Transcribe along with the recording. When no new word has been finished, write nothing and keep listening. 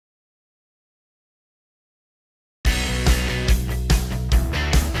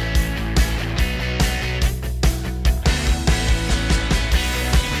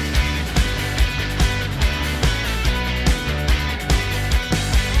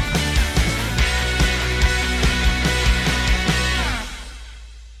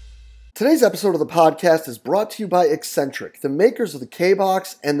Today's episode of the podcast is brought to you by Excentric, the makers of the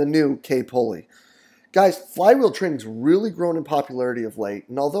K-Box and the new K-Pulley. Guys, flywheel training's really grown in popularity of late,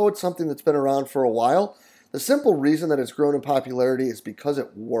 and although it's something that's been around for a while, the simple reason that it's grown in popularity is because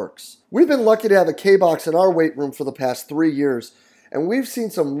it works. We've been lucky to have a K-Box in our weight room for the past 3 years, and we've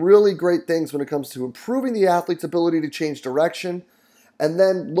seen some really great things when it comes to improving the athlete's ability to change direction, and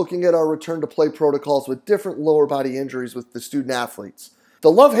then looking at our return to play protocols with different lower body injuries with the student athletes. The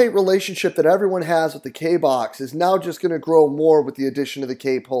love-hate relationship that everyone has with the K-Box is now just going to grow more with the addition of the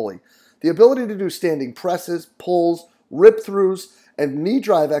K-Pulley. The ability to do standing presses, pulls, rip-throughs, and knee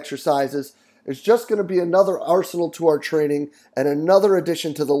drive exercises is just going to be another arsenal to our training and another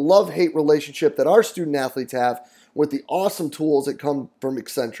addition to the love-hate relationship that our student athletes have with the awesome tools that come from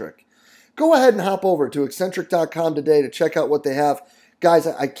Excentric. Go ahead and hop over to excentric.com today to check out what they have. Guys,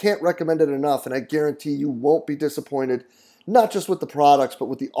 I can't recommend it enough, and I guarantee you won't be disappointed, not just with the products, but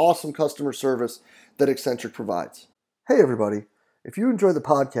with the awesome customer service that Excentric provides. Hey everybody, if you enjoy the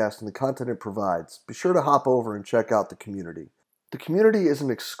podcast and the content it provides, be sure to hop over and check out the community. The community is an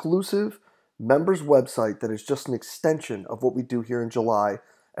exclusive members website that is just an extension of what we do here in July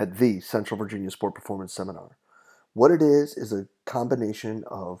at the Central Virginia Sport Performance Seminar. What it is a combination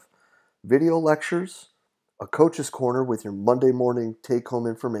of video lectures, a coach's corner with your Monday morning take-home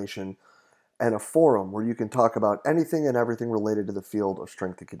information, and a forum where you can talk about anything and everything related to the field of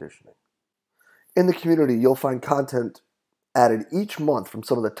strength and conditioning. In the community, you'll find content added each month from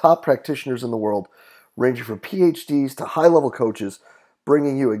some of the top practitioners in the world, ranging from PhDs to high-level coaches,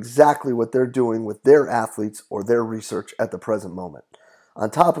 bringing you exactly what they're doing with their athletes or their research at the present moment.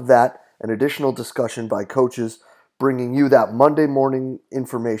 On top of that, an additional discussion by coaches bringing you that Monday morning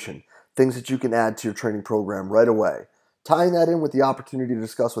information, things that you can add to your training program right away. Tying that in with the opportunity to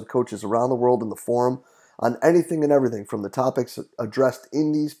discuss with coaches around the world in the forum on anything and everything from the topics addressed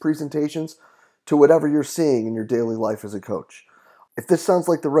in these presentations to whatever you're seeing in your daily life as a coach. If this sounds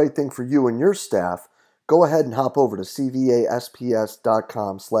like the right thing for you and your staff, go ahead and hop over to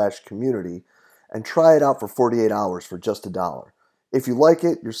cvasps.com/community and try it out for 48 hours for just $1. If you like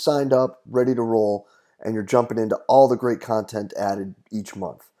it, you're signed up, ready to roll, and you're jumping into all the great content added each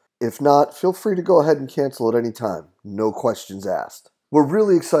month. If not, feel free to go ahead and cancel at any time. No questions asked. We're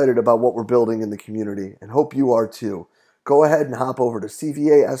really excited about what we're building in the community and hope you are too. Go ahead and hop over to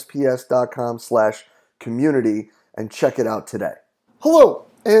cvasps.com/community and check it out today. Hello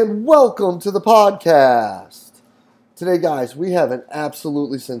and welcome to the podcast. Today, guys, we have an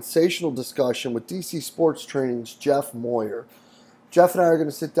absolutely sensational discussion with DC Sports Training's Jeff Moyer. Jeff and I are going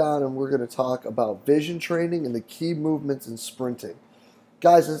to sit down and we're going to talk about vision training and the key movements in sprinting.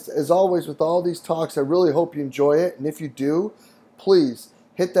 Guys, as always with all these talks, I really hope you enjoy it. And if you do, please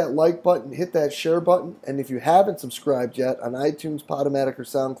hit that like button, hit that share button. And if you haven't subscribed yet on iTunes, Podomatic, or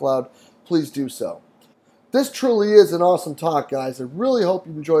SoundCloud, please do so. This truly is an awesome talk, guys. I really hope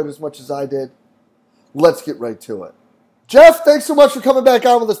you enjoyed it as much as I did. Let's get right to it. Jeff, thanks so much for coming back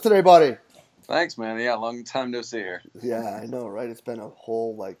on with us today, buddy. Thanks, man. Yeah, long time no see here. Yeah, I know, right? It's been a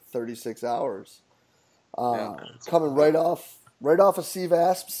whole 36 hours. Yeah, Coming right off of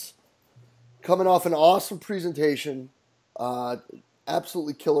CVASPs, coming off an awesome presentation,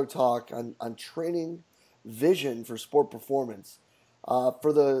 absolutely killer talk on training vision for sport performance.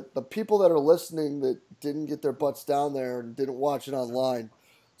 For the people that are listening that didn't get their butts down there and didn't watch it online,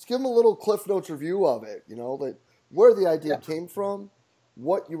 let's give them a little Cliff Notes review of it, like where the idea came from,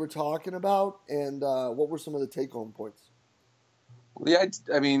 what you were talking about, and what were some of the take-home points. Yeah,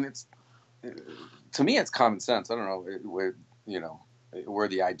 I mean, to me, it's common sense. I don't know where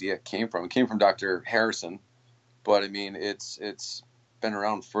the idea came from. It came from Dr. Harrison, but I mean, it's been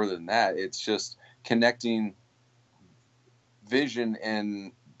around further than that. It's just connecting vision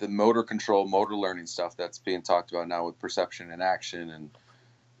and the motor control, motor learning stuff that's being talked about now with perception and action and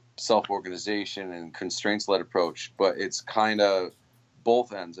self-organization and constraints-led approach. But it's kind of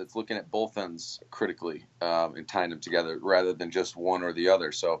both ends. It's looking at both ends critically and tying them together rather than just one or the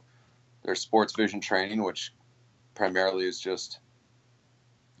other. So there's sports vision training, which primarily is just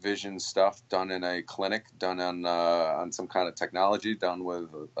vision stuff done in a clinic, done on some kind of technology, done with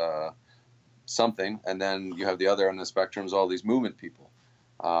something. And then you have the other end of the spectrum is all these movement people.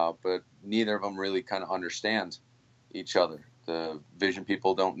 But neither of them really kind of understand each other. The vision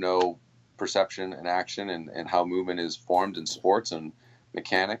people don't know perception and action and how movement is formed in sports and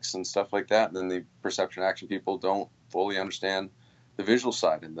mechanics and stuff like that. And then the perception and action people don't fully understand the visual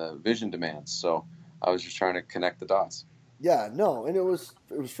side and the vision demands. So I was just trying to connect the dots. Yeah, no, and it was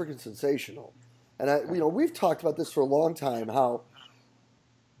freaking sensational. And we've talked about this for a long time, how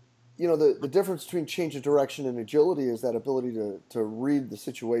the difference between change of direction and agility is that ability to read the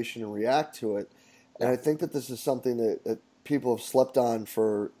situation and react to it. And Yeah. I think that this is something that people have slept on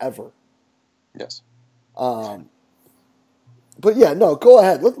forever. Yes. Um, but yeah, no, go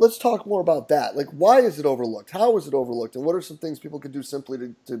ahead. Let's talk more about that. Like, why is it overlooked? How is it overlooked? And what are some things people can do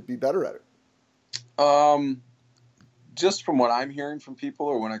simply to be better at it? Um, just from what I'm hearing from people,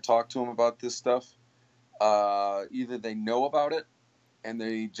 or when I talk to them about this stuff, either they know about it and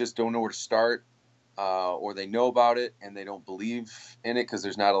they just don't know where to start, or they know about it and they don't believe in it because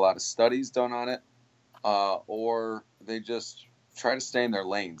there's not a lot of studies done on it, or they just try to stay in their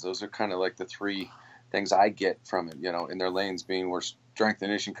lanes. Those are kind of like the three things I get from it, in their lanes being we're strength and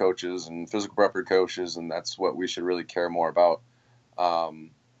conditioning coaches and physical preparation coaches, and that's what we should really care more about.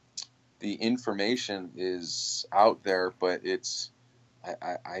 The information is out there, but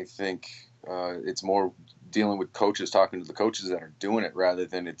I think it's more dealing with coaches, talking to the coaches that are doing it rather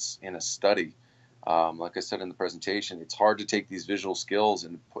than it's in a study. Like I said in the presentation, it's hard to take these visual skills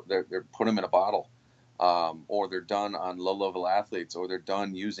and put them in a bottle, or they're done on low-level athletes, or they're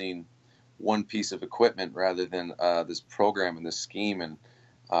done using one piece of equipment rather than this program and this scheme, and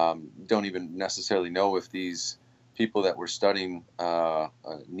don't even necessarily know if these people that we're studying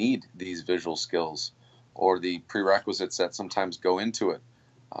need these visual skills or the prerequisites that sometimes go into it.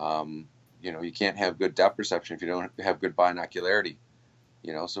 You can't have good depth perception if you don't have good binocularity.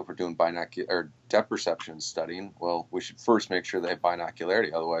 So if we're doing binocular or depth perception studying, well, we should first make sure they have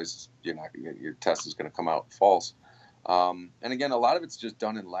binocularity. Otherwise, your test is going to come out false. And again, a lot of it's just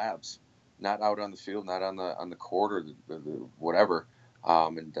done in labs, not out on the field, not on the court or the whatever.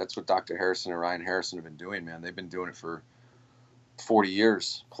 And that's what Dr. Harrison and Ryan Harrison have been doing, man. They've been doing it for 40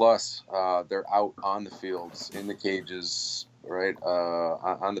 years plus. They're out on the fields, in the cages, right,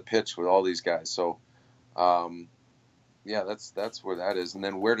 on the pitch with all these guys. So, yeah, that's where that is. And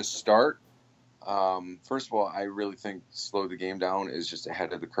then where to start. First of all, I really think slow the game down is just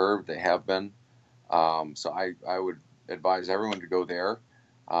ahead of the curve. They have been. So I would advise everyone to go there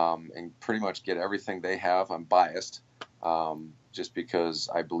and pretty much get everything they have. I'm biased just because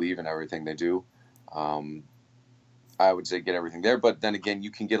I believe in everything they do. I would say get everything there. But then again, you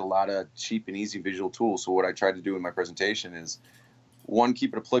can get a lot of cheap and easy visual tools. So what I tried to do in my presentation is, one,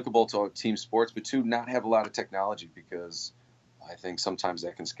 keep it applicable to team sports, but two, not have a lot of technology, because I think sometimes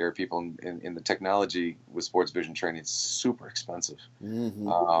that can scare people. In the technology with sports vision training, it's super expensive.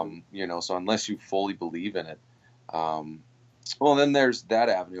 Mm-hmm. So unless you fully believe in it, well, then there's that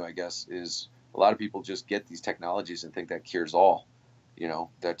avenue, I guess, is a lot of people just get these technologies and think that cures all.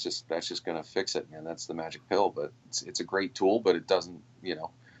 That's just going to fix it, man. That's the magic pill, but it's a great tool, but it doesn't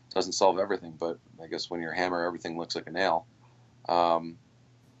solve everything. But I guess when you're a hammer, everything looks like a nail.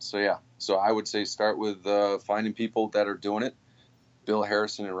 So I would say start with finding people that are doing it. Bill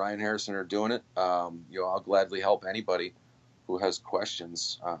Harrison and Ryan Harrison are doing it. I'll gladly help anybody who has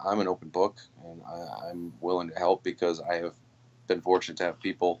questions. I'm an open book, and I'm willing to help because I have been fortunate to have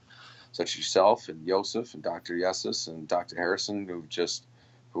people such as yourself and Joseph and Dr. Yesus and Dr. Harrison who just,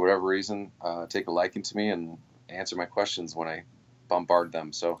 for whatever reason, take a liking to me and answer my questions when I bombard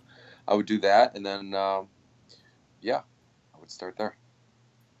them. So I would do that, and then, I would start there.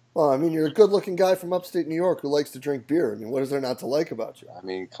 Well, I mean, you're a good-looking guy from upstate New York who likes to drink beer. I mean, what is there not to like about you? I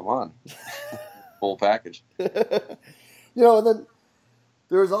mean, come on. Full package. And then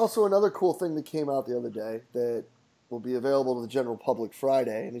there's also another cool thing that came out the other day that will be available to the general public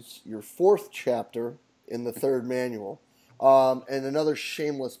Friday, and it's your 4th chapter in the 3rd manual. And another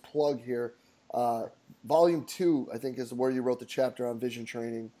shameless plug here. Volume 2, I think, is where you wrote the chapter on vision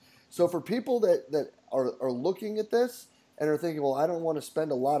training. So for people that are looking at this and are thinking, well, I don't want to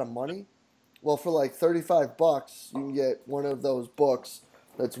spend a lot of money, well, for like $35, you can get one of those books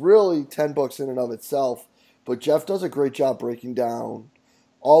that's really 10 books in and of itself. But Jeff does a great job breaking down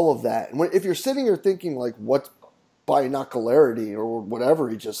all of that. And if you're sitting here thinking, like, what's binocularity or whatever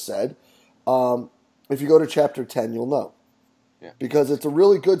he just said, if you go to chapter 10, you'll know. Yeah. Because it's a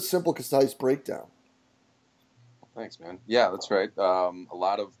really good, simple, concise breakdown. Thanks, man. Yeah, that's right. A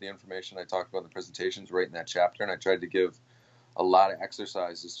lot of the information I talked about in the presentation is right in that chapter, and I tried to give a lot of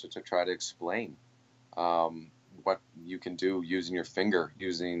exercises to try to explain what you can do using your finger,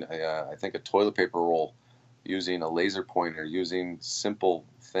 using I think a toilet paper roll, using a laser pointer, using simple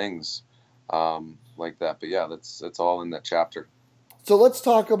things like that. But yeah, that's all in that chapter. So let's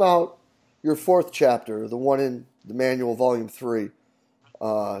talk about your 4th chapter, the one in the manual, volume 3,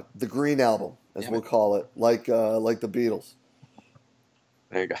 the Green Album, as we'll call it, like the Beatles.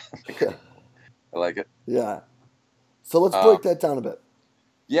 There you go. Yeah. I like it. Yeah. So let's break that down a bit.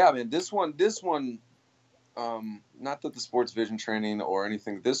 Yeah, man. This one, not that the sports vision training or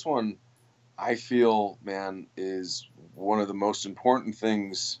anything. This one, I feel, man, is one of the most important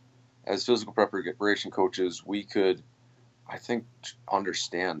things as physical preparation coaches we could, I think,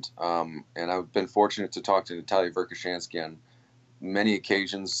 understand. And I've been fortunate to talk to Natalia Verkhoshansky on many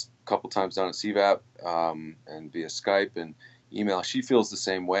occasions, a couple times down at CVAP, and via Skype and email. She feels the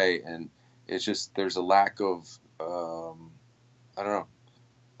same way, and it's just there's a lack of I don't know.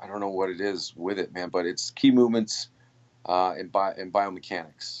 I don't know what it is with it, man, but it's key movements and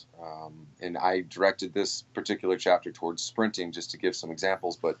biomechanics. And I directed this particular chapter towards sprinting just to give some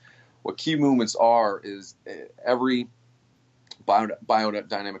examples. But what key movements are is every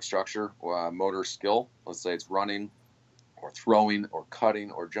biodynamic structure, motor skill, let's say it's running or throwing or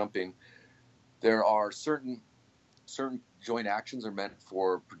cutting or jumping, there are certain joint actions are meant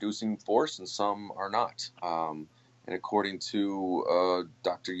for producing force and some are not. And according to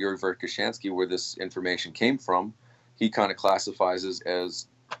Dr. Yuri Verkhoshansky, where this information came from, he kind of classifies it as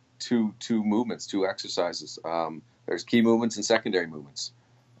two movements, two exercises. There's key movements and secondary movements.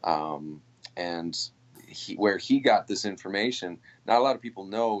 And where he got this information, not a lot of people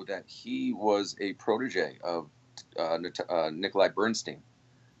know that he was a protege of Nikolai Bernstein.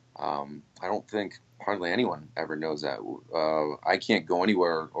 I don't think hardly anyone ever knows that. I can't go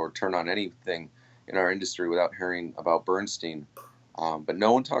anywhere or turn on anything in our industry without hearing about Bernstein. But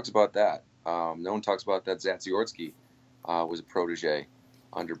no one talks about that. No one talks about that Zatsiorsky was a protege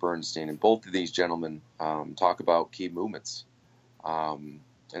under Bernstein. And both of these gentlemen talk about key movements.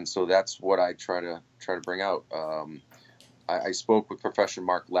 And so that's what I try to bring out. I spoke with Professor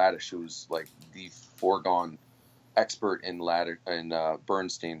Mark Ladish, who's like the foregone expert in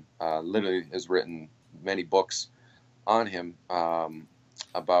Bernstein. Literally has written many books on him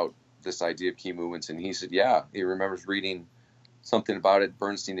about this idea of key movements. And he said, yeah, he remembers reading something about it.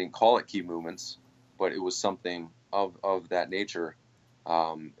 Bernstein didn't call it key movements, but it was something of that nature.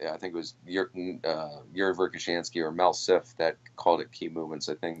 I think it was Yuri Verkhoshansky or Mel Siff that called it key movements.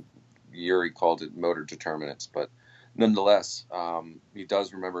 I think Yuri called it motor determinants, but nonetheless, he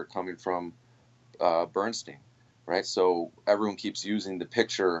does remember it coming from Bernstein, right? So everyone keeps using the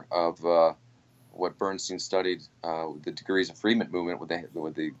picture of what Bernstein studied, the degrees of freedom movement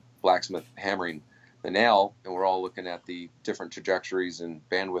with the blacksmith hammering the nail, and we're all looking at the different trajectories and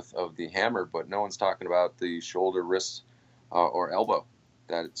bandwidth of the hammer, but no one's talking about the shoulder, wrist, or elbow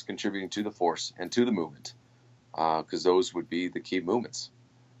that it's contributing to the force and to the movement, because those would be the key movements,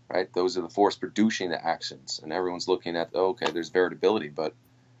 right? Those are the force producing the actions, and everyone's looking at, okay, there's variability, but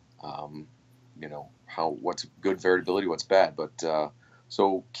what's good variability, what's bad, but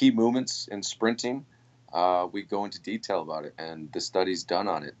so key movements in sprinting, we go into detail about it, and the study's done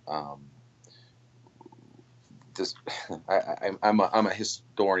on it. I'm a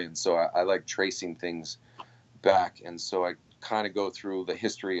historian, so I like tracing things back, and so I kind of go through the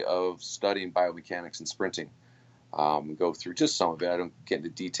history of studying biomechanics and sprinting. Go through just some of it. I don't get into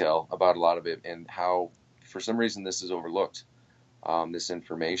detail about a lot of it, and how, for some reason, this is overlooked. This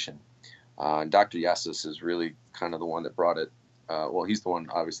information, and Dr. Yessis is really kind of the one that brought it. Well, he's the one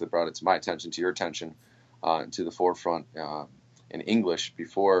obviously that brought it to my attention, to your attention, to the forefront in English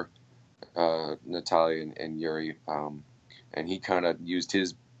before Natalia and Yuri, and he kind of used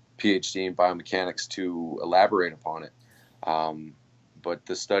his PhD in biomechanics to elaborate upon it. But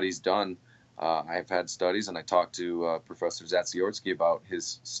the study's done. I've had studies, and I talked to Professor Zatsiorsky about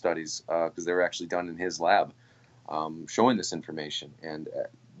his studies because they were actually done in his lab, showing this information. And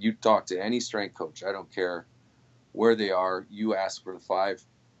you talk to any strength coach, I don't care where they are, you ask for the 5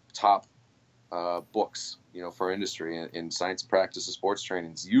 top books, for industry in science and practice of sports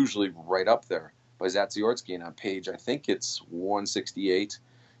training. It's usually right up there by Zatsiorsky, and on page, I think it's 168,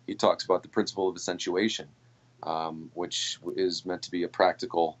 he talks about the principle of accentuation, which is meant to be a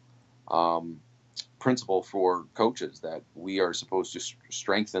practical principle for coaches, that we are supposed to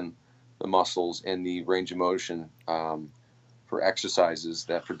strengthen the muscles and the range of motion for exercises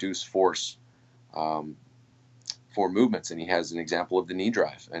that produce force for movements. And he has an example of the knee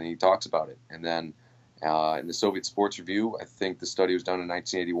drive, and he talks about it. And then in the Soviet Sports Review, I think the study was done in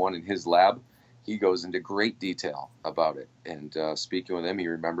 1981 in his lab, he goes into great detail about it. And speaking with him, he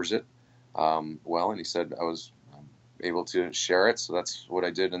remembers it well, and he said I was able to share it, so that's what I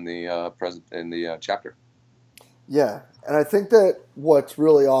did in the chapter. Yeah, and I think that what's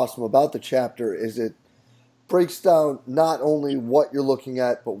really awesome about the chapter is it breaks down not only what you're looking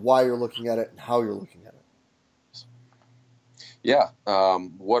at, but why you're looking at it and how you're looking at it. Yeah,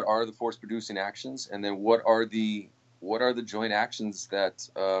 what are the force-producing actions, and then what are the joint actions that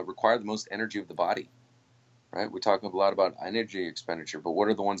require the most energy of the body? Right, we talk a lot about energy expenditure, but what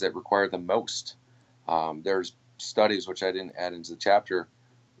are the ones that require the most? There's studies, which I didn't add into the chapter,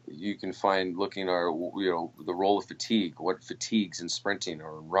 you can find looking at, the role of fatigue, what fatigues in sprinting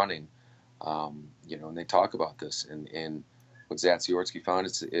or running, and they talk about this. And what Zatsiorsky found,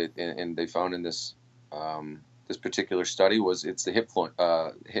 and they found in this particular study was it's the hip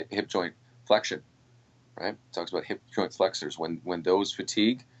joint flexion, right? It talks about hip joint flexors. When those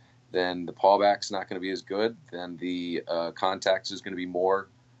fatigue, then the pawback's not going to be as good. Then the contact is going to be more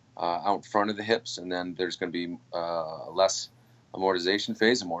out in front of the hips, and then there's going to be less amortization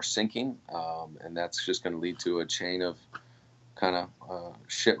phase and more sinking, and that's just going to lead to a chain of kind of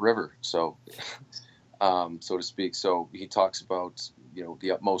shit river, so so to speak. So he talks about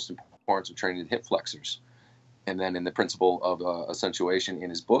the utmost importance of training the hip flexors, and then in the principle of accentuation in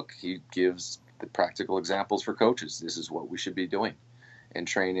his book, he gives the practical examples for coaches. This is what we should be doing, and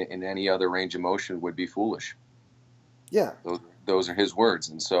train it in any other range of motion would be foolish. Yeah, those are his words,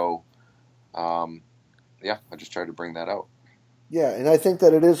 and so I just tried to bring that out. Yeah, and I think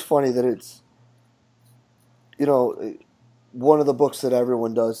that it is funny that it's, one of the books that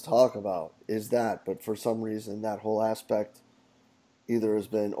everyone does talk about is that, but for some reason that whole aspect either has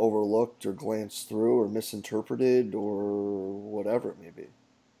been overlooked or glanced through or misinterpreted or whatever it may be.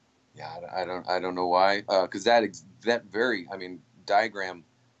 Yeah, I don't know why, because that very, diagram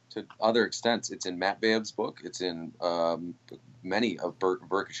to other extents, it's in Matt Babb's book, it's in many of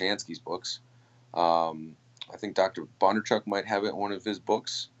Verkhoshansky's books. I think Dr. Bondarchuk might have it in one of his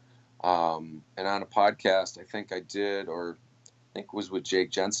books. And on a podcast, I think I did, or I think it was with Jake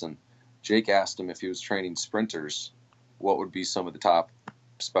Jensen. Jake asked him if he was training sprinters, what would be some of the top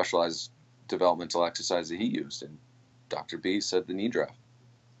specialized developmental exercise that he used. And Dr. B said the knee drive.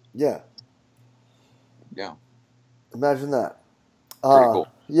 Yeah. Yeah. Imagine that. Pretty cool.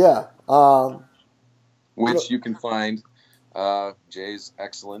 Yeah. Which you can find Jay's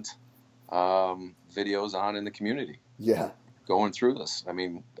excellent videos on in the community. Yeah. Going through this. I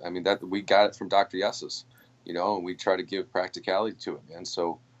mean that we got it from Dr. Yessis, and we try to give practicality to it, man.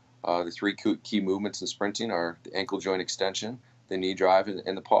 So the three key movements in sprinting are the ankle joint extension, the knee drive,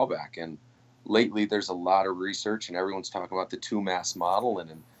 and the paw back. And lately there's a lot of research, and everyone's talking about the 2-mass model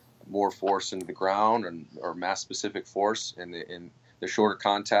and more force into the ground or mass specific force and the shorter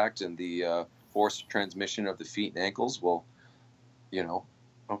contact and the force transmission of the feet and ankles. Well,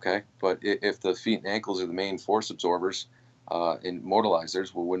 okay, but if the feet and ankles are the main force absorbers and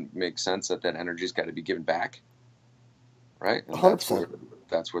mobilizers, well, wouldn't it make sense that energy's got to be given back, right? And 100%.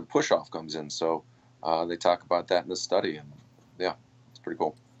 that's where the push-off comes in. So they talk about that in the study, and yeah, it's pretty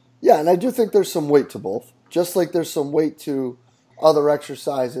cool. Yeah, and I do think there's some weight to both, just like there's some weight to other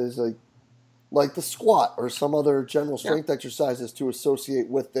exercises like the squat or some other general strength exercises to associate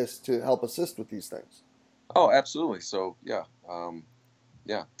with this to help assist with these things. Oh, absolutely. So yeah,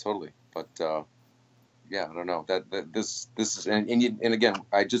 totally. But I don't know that this is and again,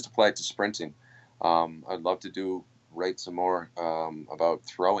 I just applied to sprinting. I'd love to write some more about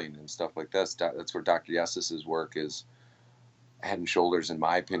throwing and stuff like this. That's where Dr. Yesis's work is head and shoulders, in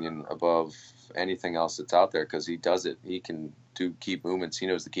my opinion, above anything else that's out there, because he does it. He can do key movements. He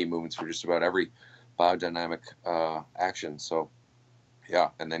knows the key movements for just about every biodynamic action. So yeah,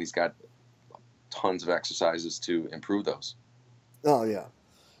 and then he's got tons of exercises to improve those. Oh yeah.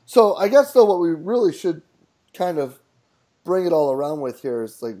 So I guess though what we really should kind of bring it all around with here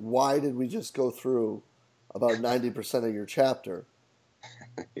is like, why did we just go through about 90% of your chapter?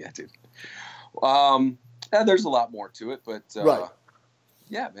 Yeah, dude. There's a lot more to it, but right.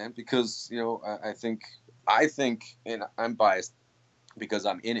 Yeah, man, because I think, and I'm biased because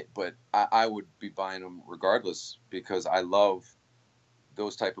I'm in it, but I would be buying them regardless because I love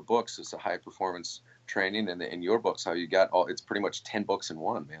those type of books. It's a high performance training, and in your books, how you got it's pretty much 10 books in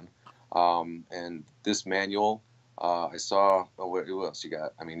one, man. And this manual, I saw what else you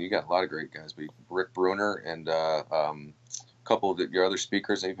got? I mean, you got a lot of great guys, but Rick Bruner and a couple of your other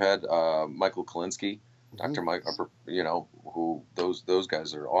speakers that you've had, Michael Kalinsky, Dr. Mike, who those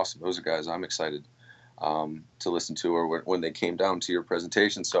guys are awesome. Those are guys I'm excited to listen to, or when they came down to your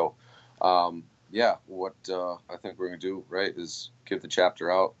presentation. So, what I think we're going to do, right, is give the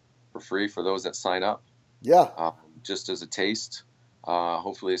chapter out for free for those that sign up. Yeah. Just as a taste,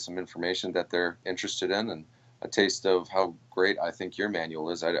 hopefully some information that they're interested in, and a taste of how great I think your manual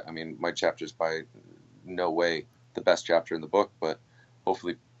is. I mean, my chapter is by no way the best chapter in the book, but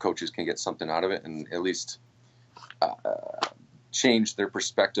hopefully coaches can get something out of it and at least change their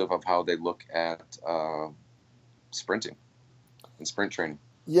perspective of how they look at sprinting and sprint training.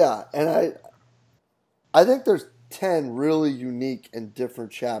 Yeah, and I think there's 10 really unique and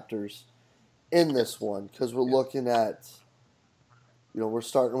different chapters in this one, because we're looking at, we're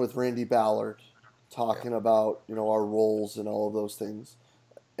starting with Randy Ballard, talking about, our roles and all of those things.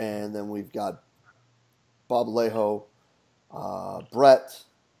 And then we've got Bob Alejo, Brett,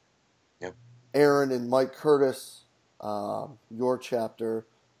 Yep. Aaron and Mike Curtis, your chapter,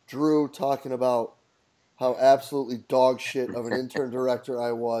 Drew talking about how absolutely dog shit of an intern director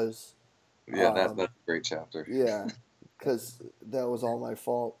I was. Yeah, that's a great chapter. Yeah, because that was all my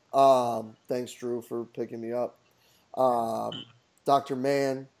fault. Thanks, Drew, for picking me up. Dr.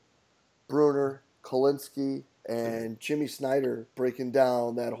 Mann, Bruner, Kolinsky, and Jimmy Snyder breaking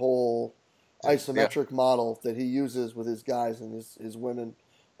down that whole isometric model that he uses with his guys and his women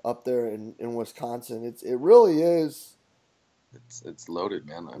up there in Wisconsin. It really is. It's loaded,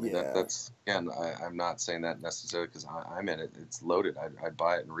 man. I mean, that's again. I'm not saying that necessarily because I'm in it. It's loaded. I'd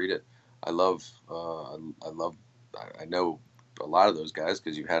buy it and read it. I love. I know a lot of those guys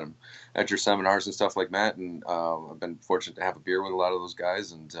because you had them at your seminars and stuff like that. And I've been fortunate to have a beer with a lot of those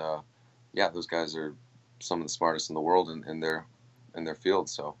guys. And yeah, those guys are some of the smartest in the world in their field.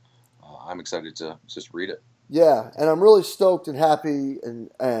 So I'm excited to just read it. Yeah, and I'm really stoked and happy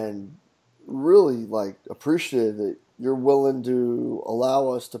and really appreciative that you're willing to allow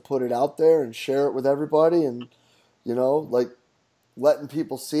us to put it out there and share it with everybody and letting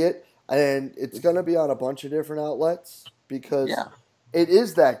people see it. And it's going to be on a bunch of different outlets because it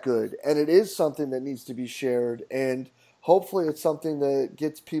is that good and it is something that needs to be shared, and hopefully it's something that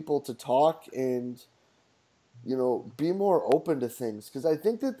gets people to talk and be more open to things, because I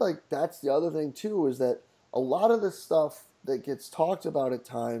think that that's the other thing too, is that a lot of the stuff that gets talked about at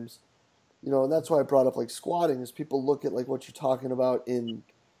times, and that's why I brought up squatting, is people look at what you're talking about in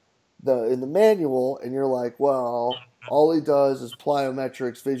the manual, and you're like, well, all he does is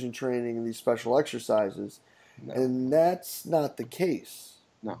plyometrics, vision training, and these special exercises, and that's not the case.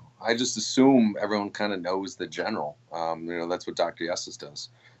 No, I just assume everyone kind of knows the general. That's what Dr. Yessis does.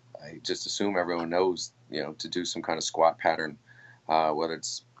 I just assume everyone knows, to do some kind of squat pattern, whether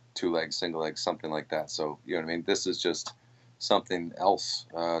it's 2 legs, single legs, something like that. So, you know what I mean? This is just something else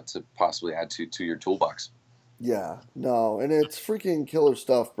to possibly add to your toolbox. Yeah, no, and it's freaking killer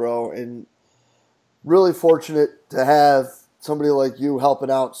stuff, bro. And really fortunate to have somebody like you helping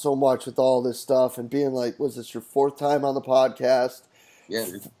out so much with all this stuff and being was this your 4th time on the podcast? Yeah,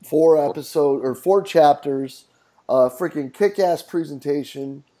 4 chapters, freaking kick-ass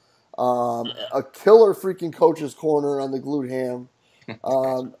presentation, a killer freaking coach's corner on the glute ham.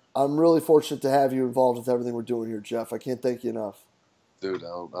 I'm really fortunate to have you involved with everything we're doing here, Jeff. I can't thank you enough. Dude,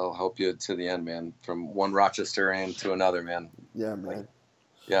 I'll help you to the end, man. From one Rochesterian to another, man. Yeah, man.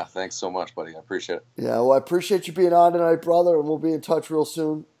 Yeah, thanks so much, buddy. I appreciate it. Yeah, well, I appreciate you being on tonight, brother, and we'll be in touch real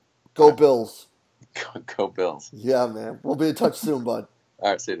soon. Go Bills. Go Bills. Yeah, man. We'll be in touch soon, bud. All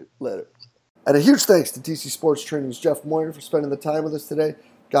right, see you. Later. And a huge thanks to DC Sports Training's Jeff Moyer for spending the time with us today.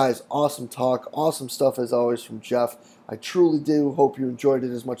 Guys, awesome talk, awesome stuff as always from Jeff. I truly do hope you enjoyed it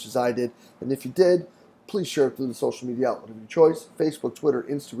as much as I did. And if you did, please share it through the social media outlet of your choice, Facebook, Twitter,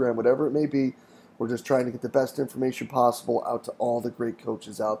 Instagram, whatever it may be. We're just trying to get the best information possible out to all the great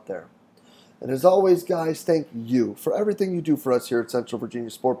coaches out there. And as always, guys, thank you for everything you do for us here at Central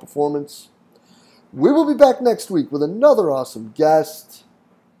Virginia Sport Performance. We will be back next week with another awesome guest.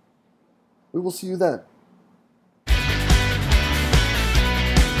 We will see you then.